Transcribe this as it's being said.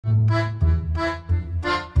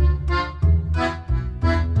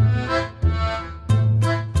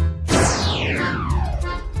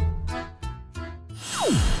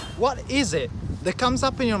is it that comes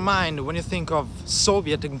up in your mind when you think of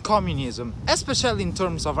Soviet and communism, especially in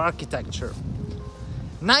terms of architecture?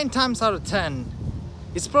 9 times out of 10,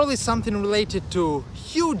 it's probably something related to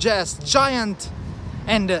huge-ass, giant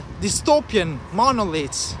and dystopian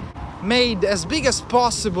monoliths made as big as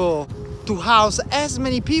possible to house as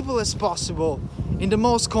many people as possible in the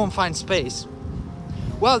most confined space.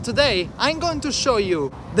 Well, today I'm going to show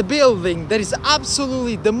you the building that is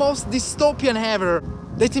absolutely the most dystopian ever,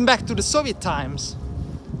 dating back to the Soviet times,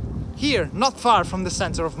 here, not far from the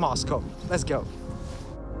center of Moscow. Let's go.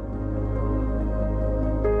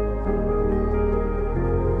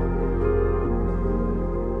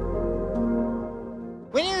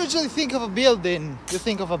 When you usually think of a building, you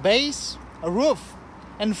think of a base, a roof,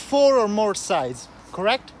 and 4 or more sides,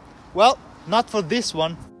 correct? Well, not for this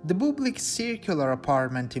one. The Bublik Circular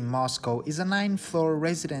Apartment in Moscow is a 9-floor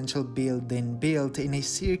residential building built in a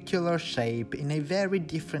circular shape in a very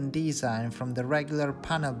different design from the regular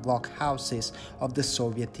panel block houses of the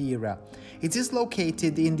Soviet era. It is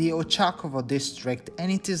located in the Ochakovo district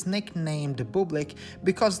and it is nicknamed Bublik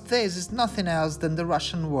because this is nothing else than the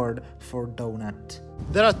Russian word for donut.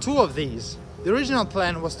 There are 2 of these. The original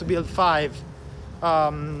plan was to build 5.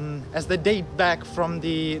 As they date back to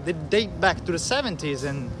the 70s,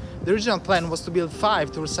 and the original plan was to build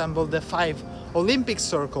 5 to resemble the 5 Olympic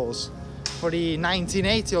circles for the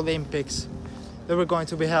 1980 Olympics that were going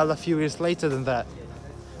to be held a few years later than that.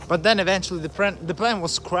 But then eventually the plan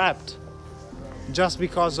was scrapped just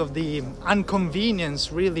because of the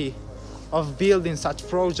inconvenience, really, of building such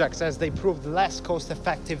projects, as they proved less cost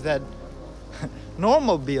effective than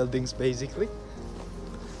normal buildings, basically.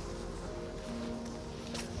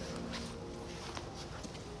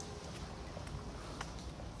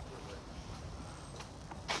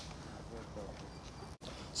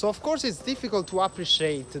 So of course it's difficult to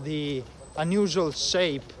appreciate the unusual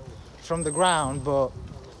shape from the ground, but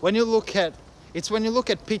when you look at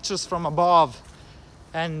pictures from above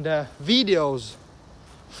and videos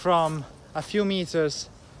from a few meters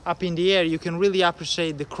up in the air, you can really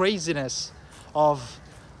appreciate the craziness of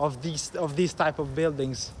these type of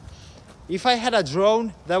buildings. If I had a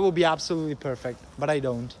drone, that would be absolutely perfect, but I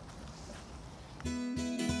don't.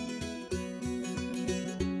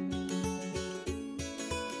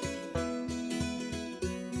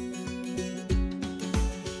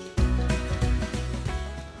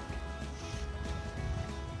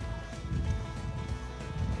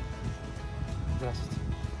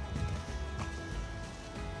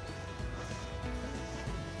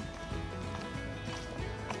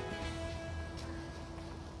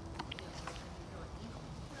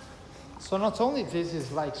 So not only this is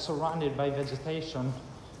like surrounded by vegetation,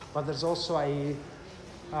 but there's also a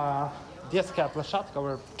детская площадка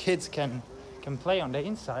where kids can play on the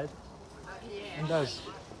inside. And there's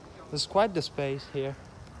quite the space here.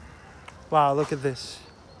 Wow, look at this.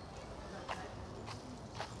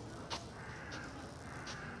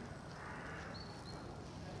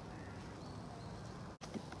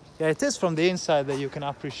 Yeah, it is from the inside that you can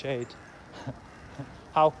appreciate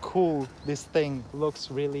how cool this thing looks,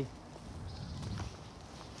 really.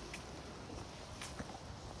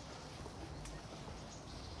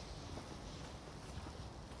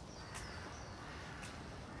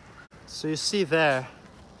 So you see there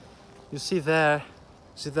on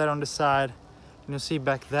the side, and you see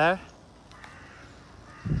back there.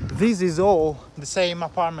 This is all the same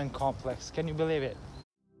apartment complex. Can you believe it?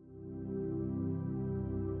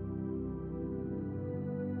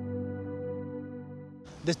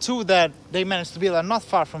 The 2 that they managed to build are not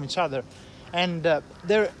far from each other, and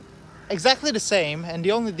they're exactly the same, and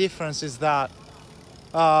the only difference is that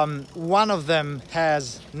one of them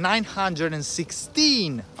has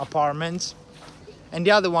 916 apartments and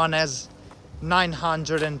the other one has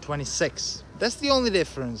 926. That's the only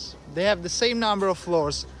difference. They have the same number of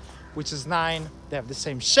floors, which is 9. They have the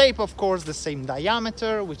same shape, of course, the same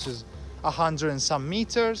diameter, which is 100 and some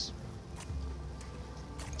meters.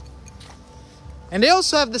 And they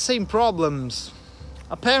also have the same problems.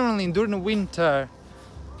 Apparently, during the winter,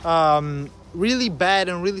 really bad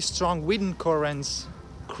and really strong wind currents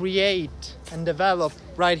create and develop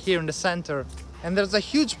right here in the center. And there's a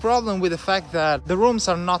huge problem with the fact that the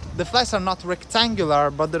flats are not rectangular,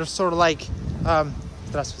 but they're sort of like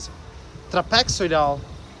trapezoidal.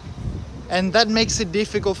 And that makes it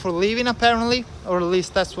difficult for living, apparently, or at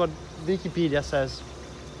least that's what Wikipedia says.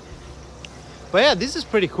 But yeah, this is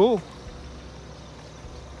pretty cool.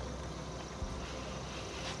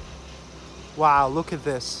 Wow, look at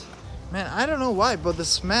this. Man, I don't know why, but the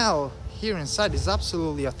smell here inside is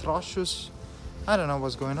absolutely atrocious. I don't know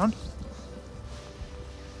what's going on.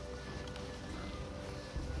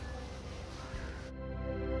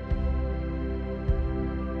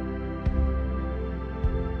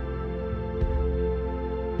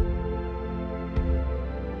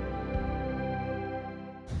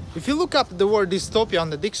 If you look up the word dystopia on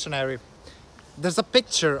the dictionary, there's a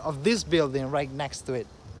picture of this building right next to it.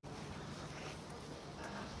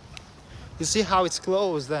 You see how it's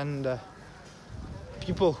closed, and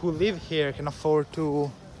people who live here can afford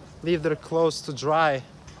to leave their clothes to dry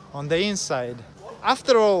on the inside.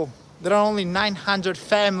 After all, there are only 900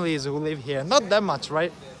 families who live here. Not that much,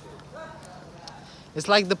 right? It's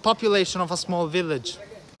like the population of a small village.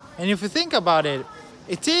 And if you think about it,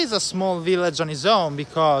 it is a small village on its own,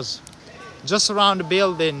 because just around the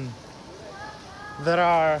building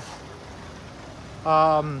there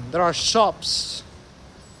are shops,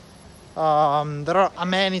 there are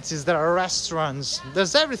amenities, there are restaurants.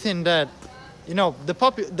 There's everything that, you know, the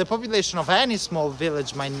population of any small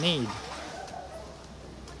village might need.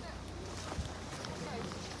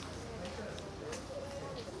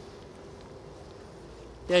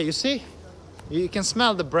 Yeah, you see? You can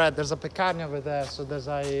smell the bread. There's a pekarnia over there, so there's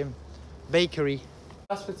a bakery.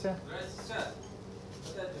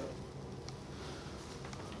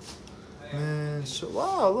 So,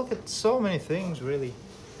 wow, look at so many things, really.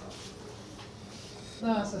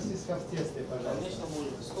 До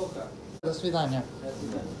свидания.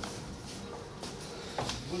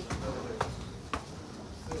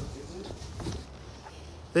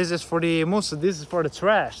 This is for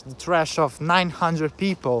the trash of 900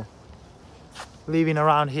 people living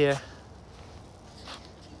around here.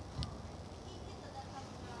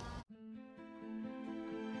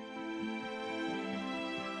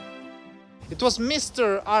 It was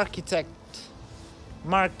Mr. Architect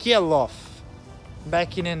Markelov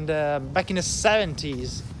back in the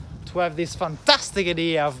 70s to have this fantastic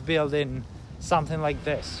idea of building something like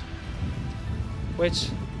this, which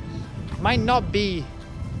might not be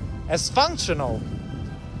as functional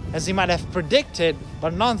as he might have predicted,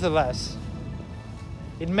 but nonetheless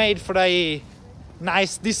it made for a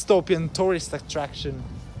nice dystopian tourist attraction.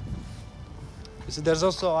 So there's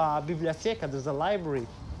also a biblioteca, there's a library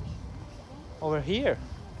over here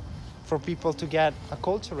for people to get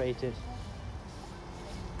acculturated.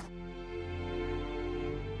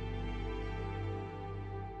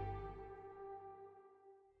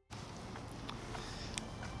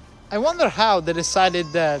 I wonder how they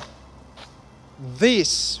decided that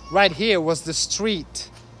this right here was the street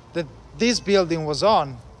that this building was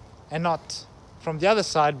on and not from the other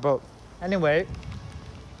side, but anyway,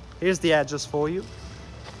 here's the address for you.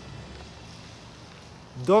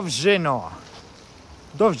 Dovzhenko,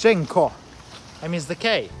 I miss the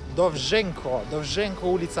K. Dovzhenko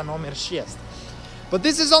ulica номер 6. But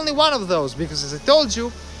this is only one of those, because as I told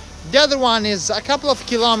you, the other one is a couple of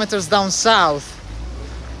kilometers down south.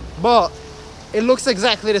 But it looks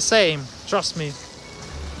exactly the same, trust me.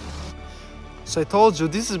 So I told you,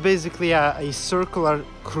 this is basically a circular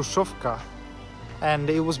Khrushchevka, and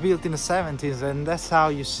it was built in the 70s, and that's how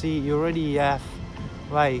you already have,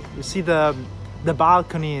 like, you see the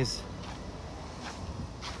balconies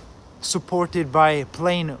supported by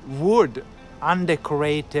plain wood,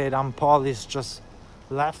 undecorated, unpolished, just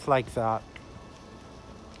left like that.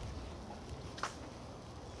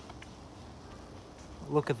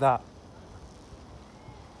 Look at that.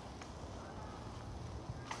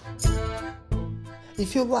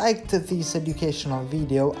 If you liked this educational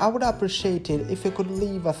video, I would appreciate it if you could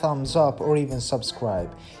leave a thumbs up or even subscribe.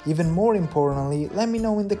 Even more importantly, let me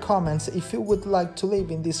know in the comments if you would like to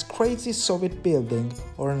live in this crazy Soviet building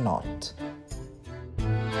or not.